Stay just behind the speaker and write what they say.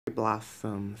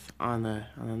blossoms on a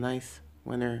nice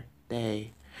winter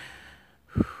day.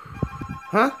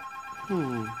 Huh?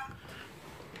 Hmm.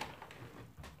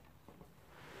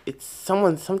 It's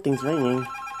something's ringing.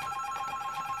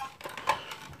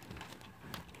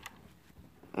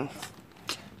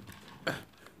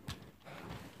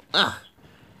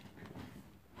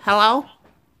 Hello? Hello,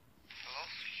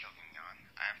 Shogunyan.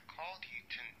 I have called you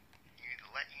to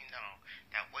let you know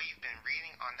that what you've been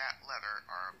reading on that letter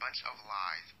are a bunch of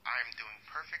lies. I am doing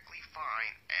perfectly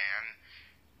fine, and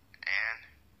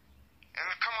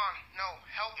come on, no,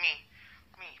 help me,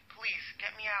 please,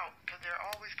 get me out, because they're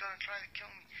always gonna try to kill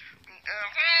me.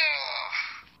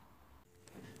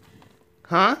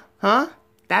 Huh?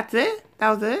 That's it?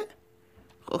 That was it?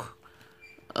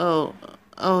 Oh,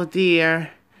 oh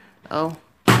dear. Oh,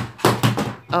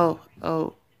 oh.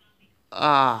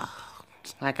 I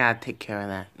gotta take care of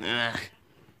that. Ugh.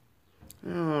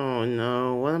 Oh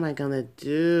no, what am I gonna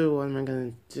do?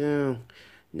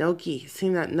 Noki,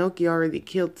 seeing that Noki already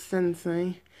killed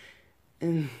Sensei,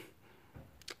 and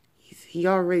he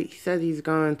already said he's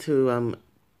going to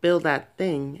build that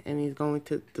thing, and he's going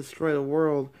to destroy the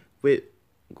world with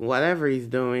whatever he's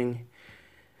doing.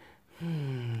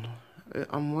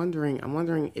 I'm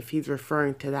wondering if he's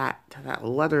referring to that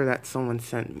letter that someone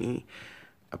sent me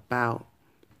about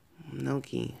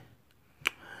Noki.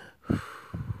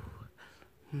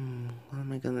 What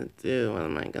am I gonna do?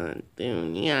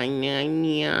 Yeah.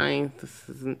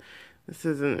 This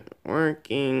isn't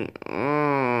working.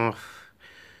 Oh.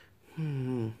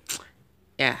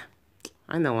 Yeah,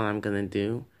 I know what I'm gonna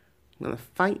do. I'm gonna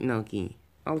fight Noki.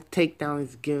 I'll take down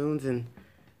his goons and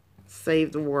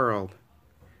save the world.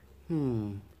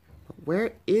 But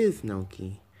where is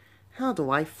Noki? How do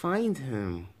I find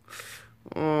him?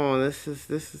 Oh, this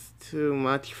is too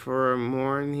much for a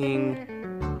morning.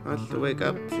 Much to wake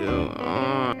up to.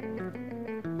 Oh.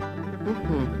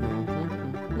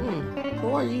 Who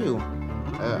are you?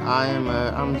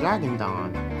 I'm Dragon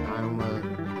Dawn. I'm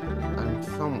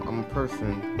a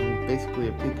person. I'm basically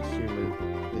a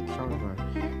Pikachu with Charizard.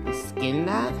 You skin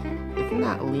that? Isn't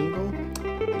that illegal?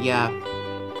 Yeah.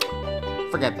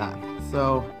 Forget that.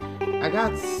 So, I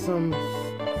got some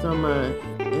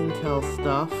intel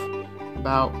stuff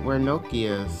about where Noki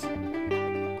is.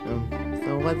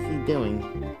 So what's he doing?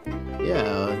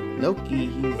 Yeah, Noki,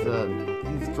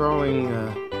 he's throwing, I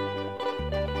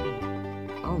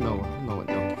don't know what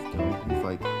Noki's doing. He's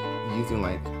like, using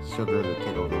like sugar to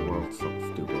take over the world,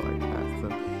 something stupid like that. So,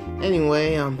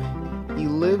 anyway, he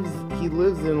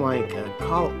lives in like,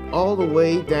 all the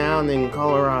way down in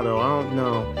Colorado. I don't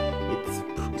know.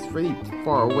 It's pretty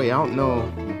far away. I don't know.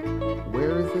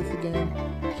 Where is this again?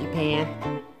 Japan?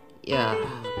 Yeah,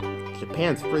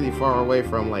 Japan's pretty far away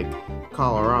from like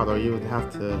Colorado. You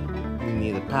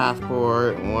need a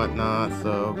passport and whatnot.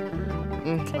 So I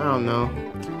don't know.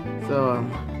 So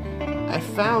I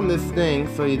found this thing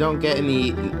so you don't get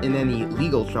in any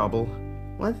legal trouble.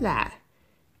 What's that?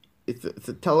 It's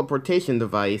a teleportation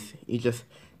device. You just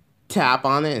tap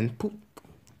on it and poof,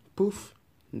 poof.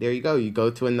 There you go. You go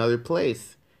to another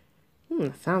place.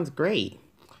 Sounds great.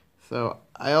 So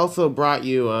I also brought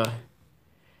you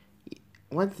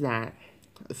what's that?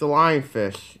 It's a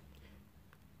lionfish.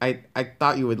 I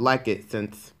thought you would like it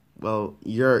since, well,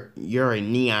 you're a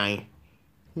Niai.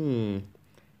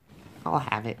 I'll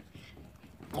have it.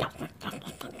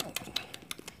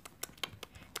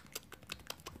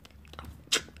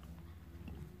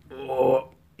 Oh,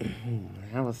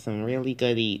 that was some really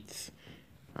good eats.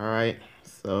 Alright,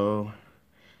 so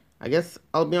I guess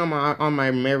I'll be on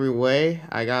my merry way.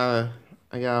 I gotta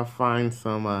find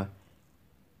some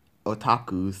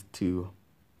otakus to.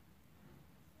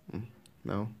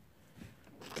 No,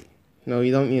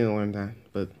 you don't need to learn that.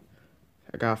 But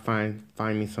I gotta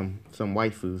find me some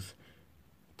waifus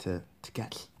to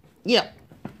catch. Yep.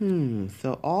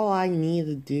 So all I need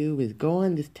to do is go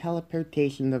on this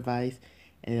teleportation device,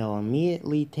 and it'll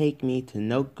immediately take me to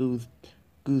Noku's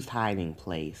hiding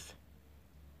place.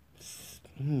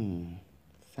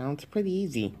 Sounds pretty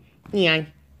easy. Yeah.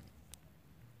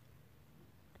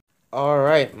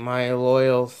 Alright, my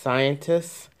loyal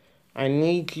scientists. I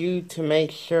need you to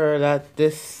make sure that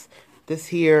this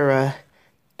here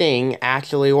thing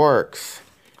actually works.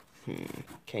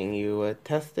 Can you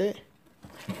test it?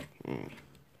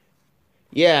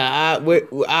 Yeah, we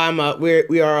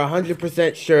are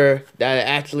 100% sure that it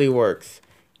actually works.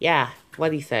 Yeah,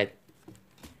 what he said.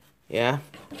 Yeah.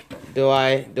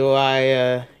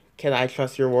 Can I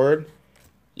trust your word?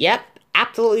 Yep,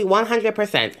 absolutely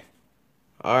 100%.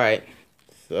 Alright,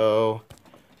 so,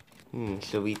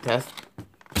 should we test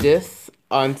this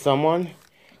on someone?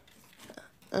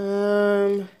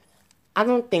 I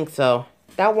don't think so.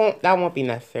 That won't be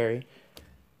necessary.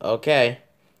 Okay.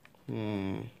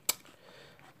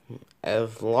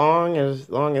 As long as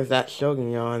that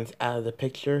Shogunyan's out of the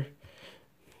picture,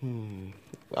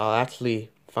 I'll actually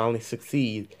finally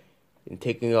succeed in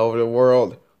taking over the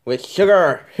world with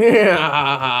sugar. You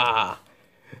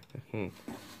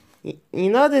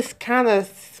know, this kind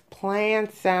of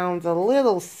plan sounds a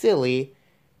little silly.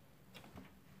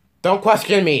 Don't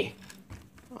question me.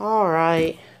 All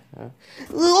right.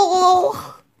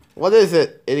 What is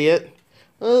it, idiot?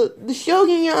 The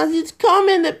Shogunyan is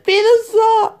coming to beat us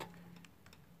up.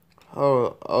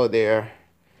 Oh there.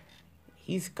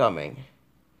 He's coming.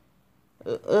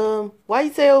 Why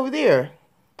you say over there?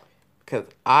 Because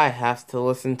I have to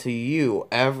listen to you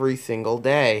every single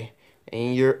day.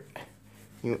 And you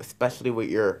especially with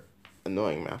your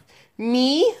annoying mouth.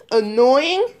 Me?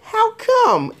 Annoying? How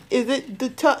come? Is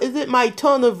it my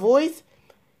tone of voice?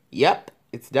 Yep,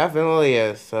 it definitely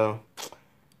is. So,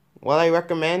 what I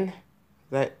recommend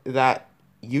that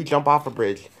you jump off a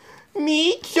bridge.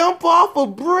 Me jump off a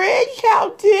bridge? How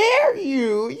dare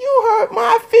you? You hurt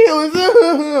my feelings.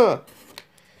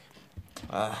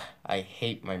 I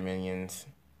hate my minions.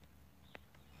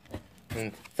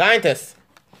 Scientists.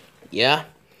 Yeah.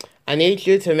 I need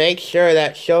you to make sure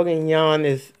that Shogunyan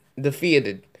is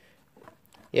defeated.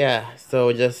 Yeah,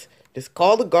 so just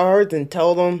call the guards and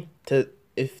tell them to,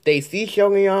 if they see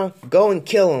Shogunyan, go and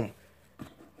kill him.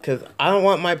 Because I don't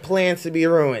want my plans to be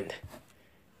ruined.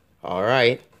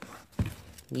 Alright.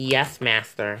 Yes,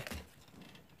 master.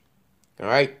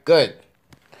 Alright, good.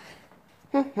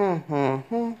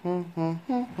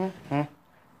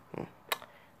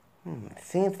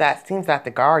 Seems that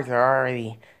the guards are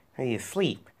already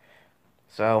asleep.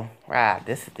 So,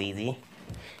 this is easy.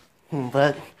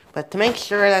 But to make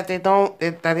sure that they don't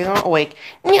awake.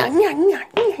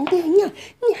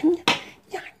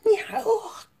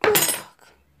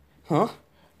 Huh?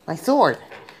 My sword.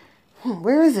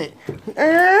 Where is it?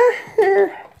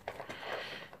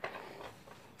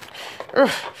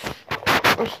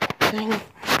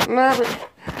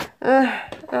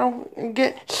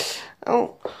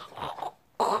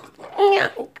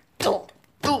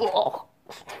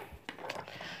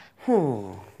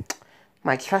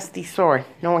 My trusty sword.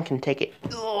 No one can take it.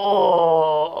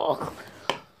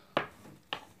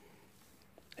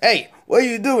 Hey, what are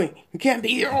you doing? You can't be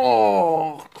here.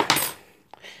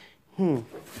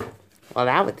 Well,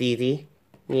 that was easy.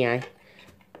 Yeah.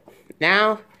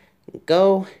 Now,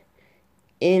 go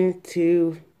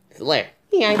into the lair.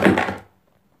 Yeah.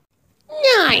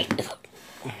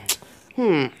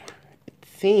 It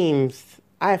seems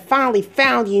I finally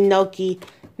found you, Noki.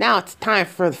 Now it's time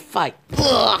for the fight.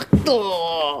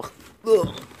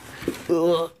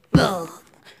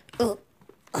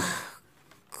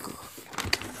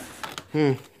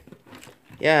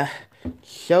 Yeah,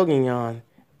 Shogunyan,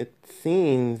 it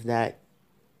seems that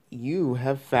you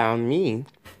have found me,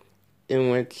 in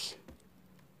which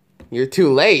you're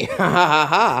too late. Ha ha ha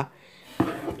ha.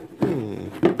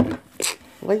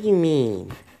 What do you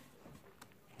mean?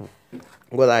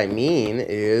 What I mean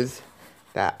is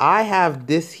that I have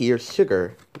this here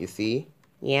sugar, you see?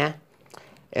 Yeah.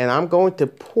 And I'm going to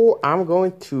put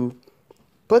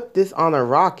this on a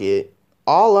rocket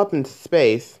all up into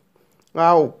space.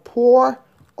 I'll pour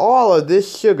all of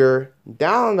this sugar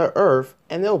down on the earth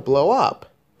and it'll blow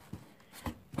up.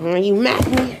 Are you mad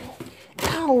at me?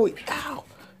 Owie, ow.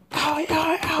 Owie,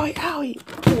 owie, owie, owie.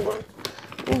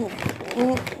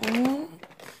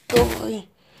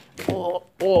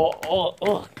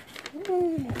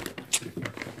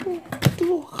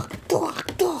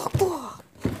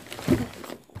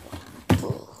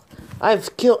 I've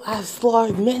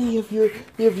slaughtered many of your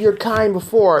kind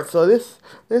before, so this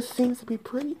seems to be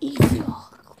pretty easy.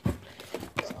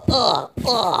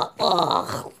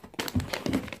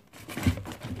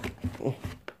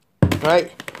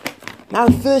 Right, now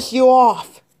to finish you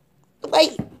off.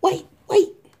 Wait.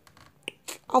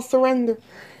 I'll surrender.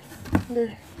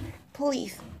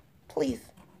 Please,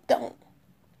 don't.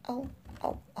 I'll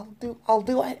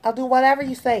do whatever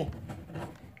you say.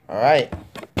 All right.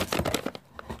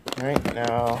 Right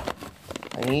now,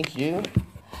 I need you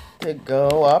to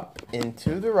go up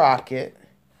into the rocket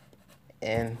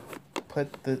and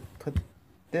put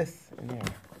this in there.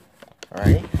 All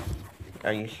right.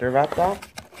 Are you sure about that?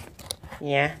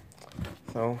 Yeah.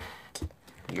 So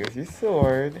here's your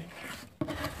sword,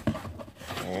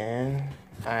 and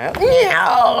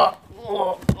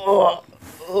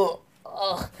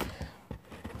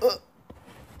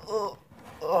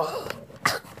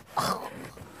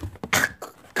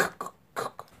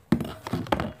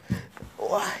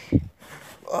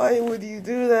Why would you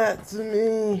do that to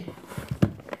me?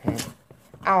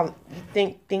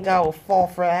 think I will fall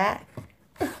for that?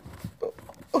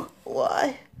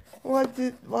 Why? Why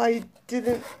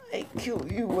didn't I kill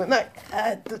you when I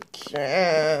had the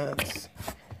chance?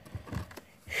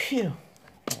 Phew.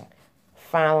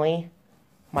 Finally,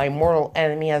 my mortal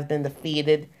enemy has been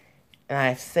defeated, and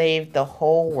I've saved the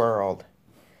whole world.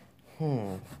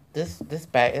 This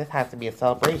has to be a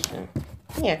celebration.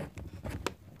 Yeah.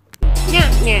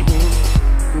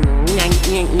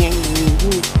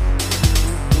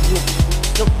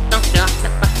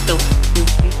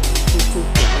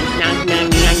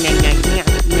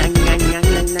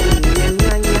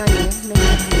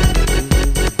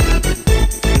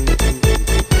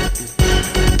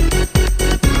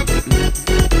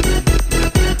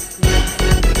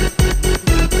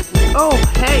 Oh,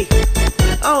 hey!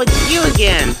 Oh, it's you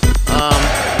again!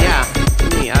 Yeah,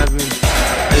 me.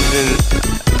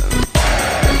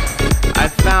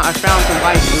 I found some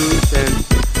waifus, and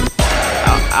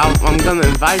I'm gonna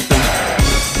invite them.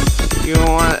 You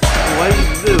want? What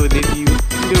did you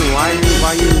do? Why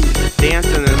are you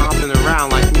dancing and hopping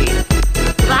around like me?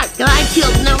 Cause I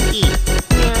killed Noki.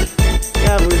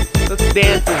 Yeah, let's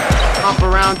dance and hop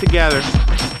around together.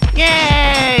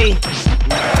 Yay!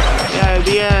 Yeah,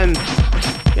 the end.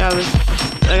 Yeah,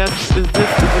 I guess, is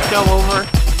the show over?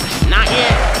 Not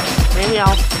yet. Maybe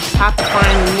I'll have to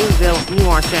find a new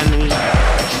arch enemy.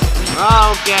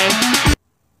 Okay.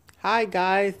 Hi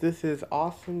guys, this is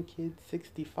Awesome Kid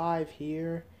 65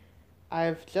 here.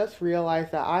 I've just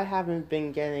realized that I haven't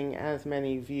been getting as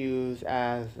many views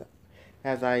as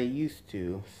I used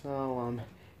to. So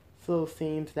it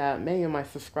seems that many of my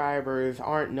subscribers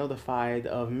aren't notified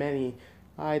of many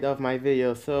of my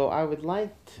videos. So I would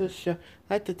like to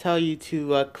tell you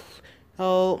to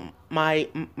tell my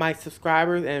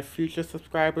subscribers and future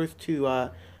subscribers to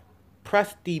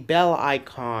press the bell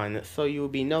icon so you will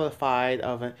be notified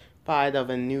of a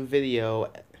new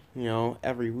video,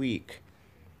 every week.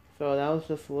 So that was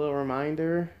just a little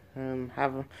reminder.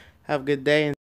 Have a good day.